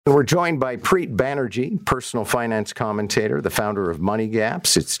We're joined by Preet Banerjee, personal finance commentator, the founder of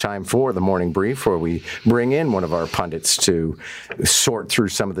MoneyGaps. It's time for the morning brief where we bring in one of our pundits to sort through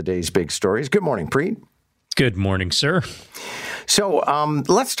some of the day's big stories. Good morning, Preet. Good morning, sir. So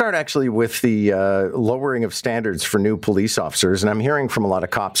let's start actually with the lowering of standards for new police officers. And I'm hearing from a lot of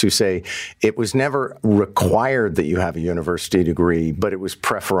cops who say it was never required that you have a university degree, but it was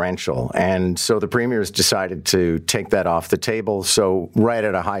preferential. And so the premier has decided to take that off the table. So right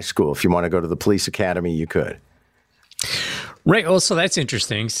out of high school, if you want to go to the police academy, you could. Right. Well, so that's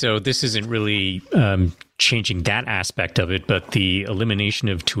interesting. So this isn't really changing that aspect of it, but the elimination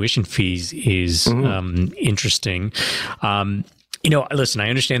of tuition fees is interesting. Listen, I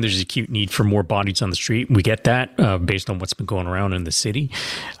understand there's an acute need for more bodies on the street. We get that based on what's been going around in the city.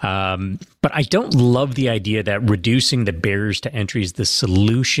 But I don't love the idea that reducing the barriers to entry is the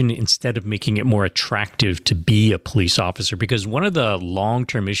solution instead of making it more attractive to be a police officer. Because one of the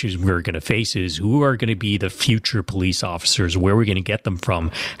long-term issues we're going to face is who are going to be the future police officers? Where are we going to get them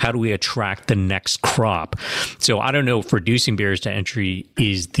from? How do we attract the next crop? So I don't know if reducing barriers to entry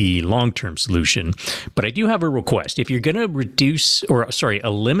is the long-term solution. But I do have a request. If you're going to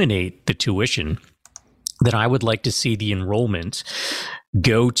eliminate the tuition, then I would like to see the enrollment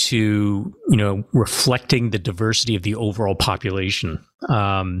go to, reflecting the diversity of the overall population.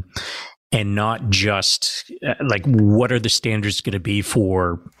 And not just what are the standards going to be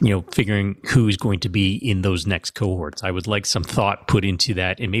for, figuring who is going to be in those next cohorts. I would like some thought put into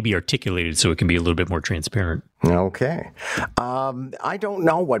that and maybe articulated so it can be a little bit more transparent. Okay. I don't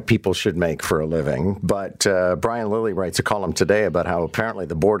know what people should make for a living, but Brian Lilly writes a column today about how apparently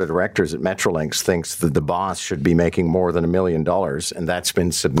the board of directors at Metrolinx thinks that the boss should be making more than $1 million, and that's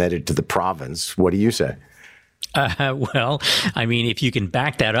been submitted to the province. What do you say? Well, I mean, if you can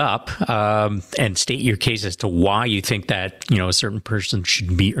back that up and state your case as to why you think that, a certain person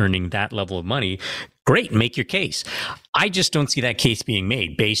should be earning that level of money, great, make your case. I just don't see that case being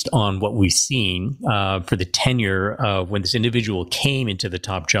made based on what we've seen for the tenure of when this individual came into the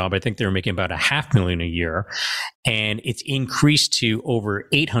top job. I think they were making about $500,000 a year, and it's increased to over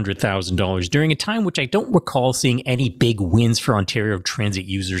 $800,000 during a time which I don't recall seeing any big wins for Ontario Transit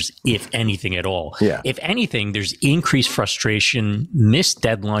users, if anything at all. Yeah. If anything, there's increased frustration, missed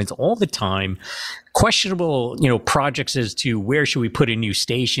deadlines all the time. Questionable, projects as to where should we put a new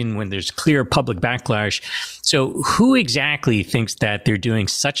station when there's clear public backlash. So who exactly thinks that they're doing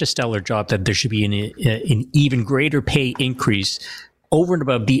such a stellar job that there should be an even greater pay increase over and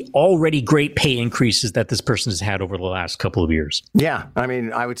above the already great pay increases that this person has had over the last couple of years? Yeah. I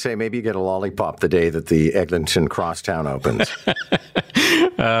mean, I would say maybe you get a lollipop the day that the Eglinton Crosstown opens.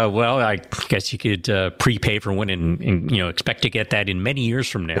 Well, I guess you could prepay for one and expect to get that in many years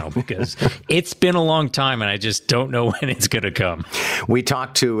from now, because it's been a long time and I just don't know when it's going to come. We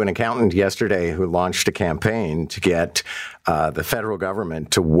talked to an accountant yesterday who launched a campaign to get the federal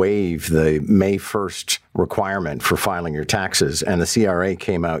government to waive the May 1st requirement for filing your taxes. And the CRA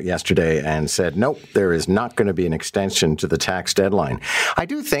came out yesterday and said, nope, there is not going to be an extension to the tax deadline. I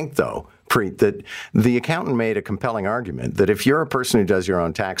do think, though, Preet, that the accountant made a compelling argument that if you're a person who does your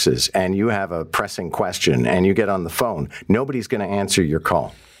own taxes and you have a pressing question and you get on the phone, nobody's going to answer your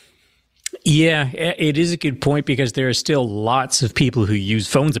call. Yeah, it is a good point, because there are still lots of people who use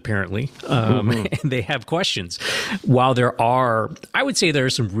phones, apparently, and they have questions. While I would say there are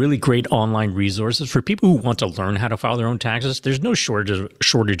some really great online resources for people who want to learn how to file their own taxes. There's no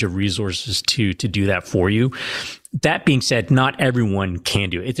shortage of resources to do that for you. That being said, not everyone can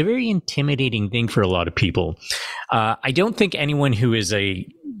do it. It's a very intimidating thing for a lot of people. I don't think anyone who is a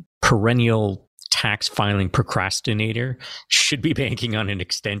perennial tax filing procrastinator should be banking on an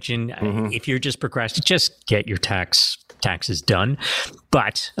extension. If you're just procrastinating, just get your taxes done.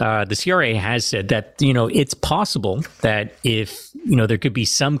 But the CRA has said that, it's possible that if, there could be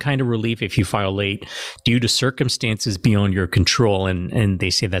some kind of relief if you file late due to circumstances beyond your control. And they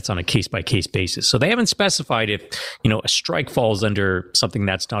say that's on a case-by-case basis. So they haven't specified if, a strike falls under something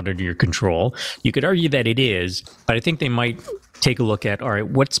that's not under your control. You could argue that it is, but I think they might take a look at, all right,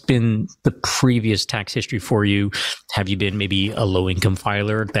 what's been the previous tax history for you? Have you been maybe a low-income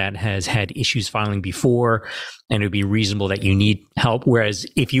filer that has had issues filing before, and it would be reasonable that you need help? Whereas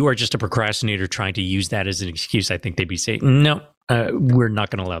if you are just a procrastinator trying to use that as an excuse, I think they'd be saying, no, we're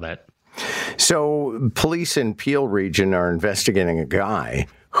not going to allow that. So police in Peel region are investigating a guy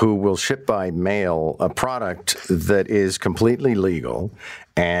who will ship by mail a product that is completely legal,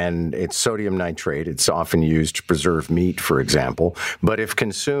 and it's sodium nitrate. It's often used to preserve meat, for example. But if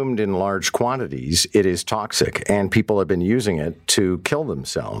consumed in large quantities, it is toxic, and people have been using it to kill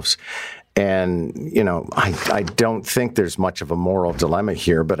themselves. And, I don't think there's much of a moral dilemma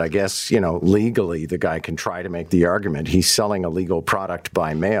here, but I guess, legally the guy can try to make the argument. He's selling a legal product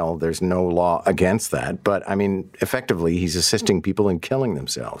by mail. There's no law against that. But, effectively, he's assisting people in killing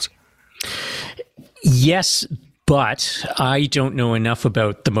themselves. Yes, but I don't know enough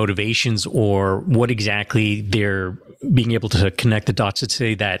about the motivations or what exactly they're being able to connect the dots to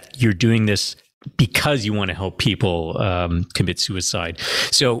say that you're doing this because you want to help people commit suicide.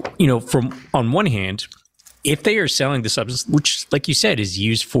 So, on one hand, if they are selling the substance, which, like you said, is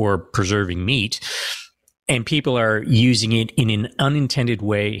used for preserving meat, and people are using it in an unintended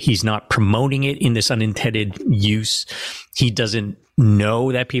way, he's not promoting it in this unintended use. He doesn't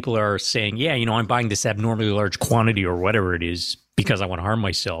know that people are saying, yeah, I'm buying this abnormally large quantity or whatever it is because I want to harm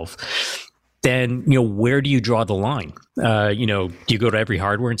myself. Then, where do you draw the line? Do you go to every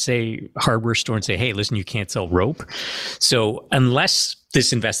hardware store and say, hey, listen, you can't sell rope? So unless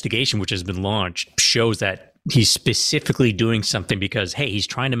this investigation, which has been launched, shows that he's specifically doing something because, hey, he's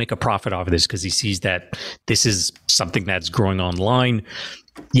trying to make a profit off of this because he sees that this is something that's growing online.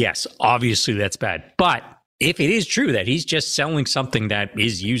 Yes, obviously that's bad. But if it is true that he's just selling something that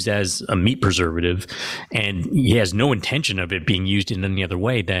is used as a meat preservative and he has no intention of it being used in any other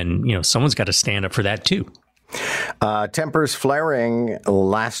way, then, someone's got to stand up for that too. Tempers flaring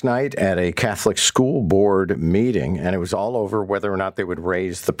last night at a Catholic school board meeting, and it was all over whether or not they would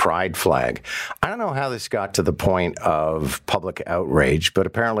raise the pride flag. I don't know how this got to the point of public outrage, but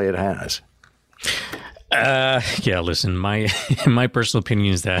apparently it has. Listen, my personal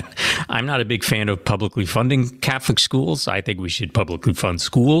opinion is that I'm not a big fan of publicly funding Catholic schools. I think we should publicly fund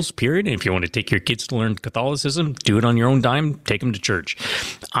schools, period. And if you want to take your kids to learn Catholicism, do it on your own dime, take them to church.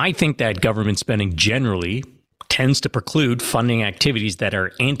 I think that government spending generally tends to preclude funding activities that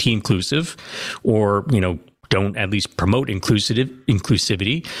are anti-inclusive or, don't at least promote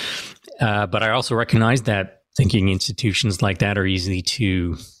inclusivity. But I also recognize that thinking institutions like that are easy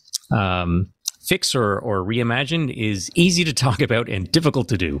to fix or reimagine is easy to talk about and difficult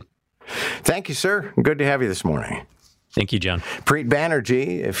to do. Thank you, sir. Good to have you this morning. Thank you, John. Preet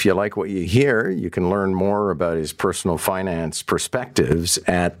Banerjee, if you like what you hear, you can learn more about his personal finance perspectives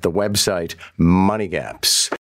at the website MoneyGaps.